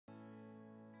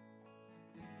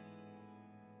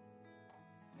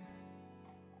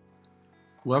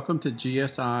Welcome to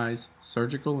GSI's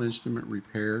Surgical Instrument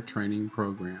Repair Training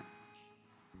Program.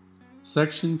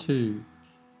 Section 2,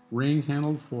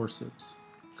 Ring-Handled Forceps,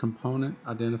 Component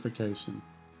Identification.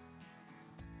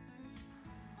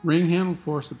 Ring-handled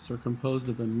forceps are composed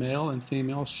of a male and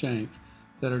female shank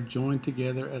that are joined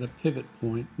together at a pivot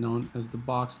point known as the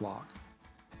box lock.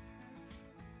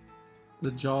 The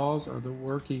jaws are the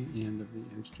working end of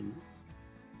the instrument.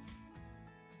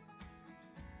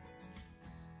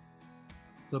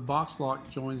 The box lock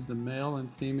joins the male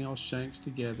and female shanks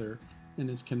together and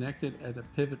is connected at a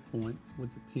pivot point with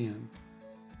the pin.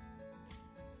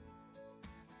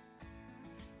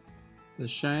 The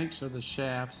shanks are the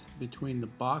shafts between the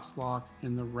box lock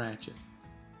and the ratchet.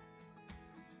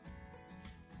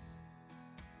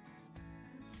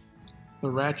 The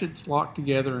ratchets lock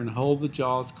together and hold the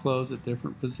jaws closed at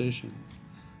different positions.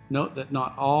 Note that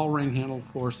not all ring-handled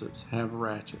forceps have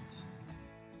ratchets.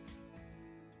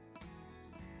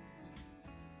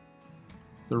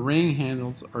 The ring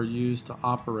handles are used to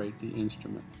operate the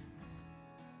instrument.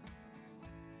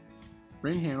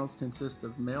 Ring handles consist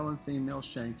of male and female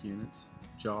shank units,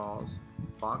 jaws,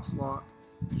 box lock,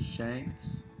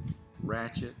 shanks,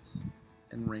 ratchets,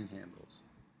 and ring handles.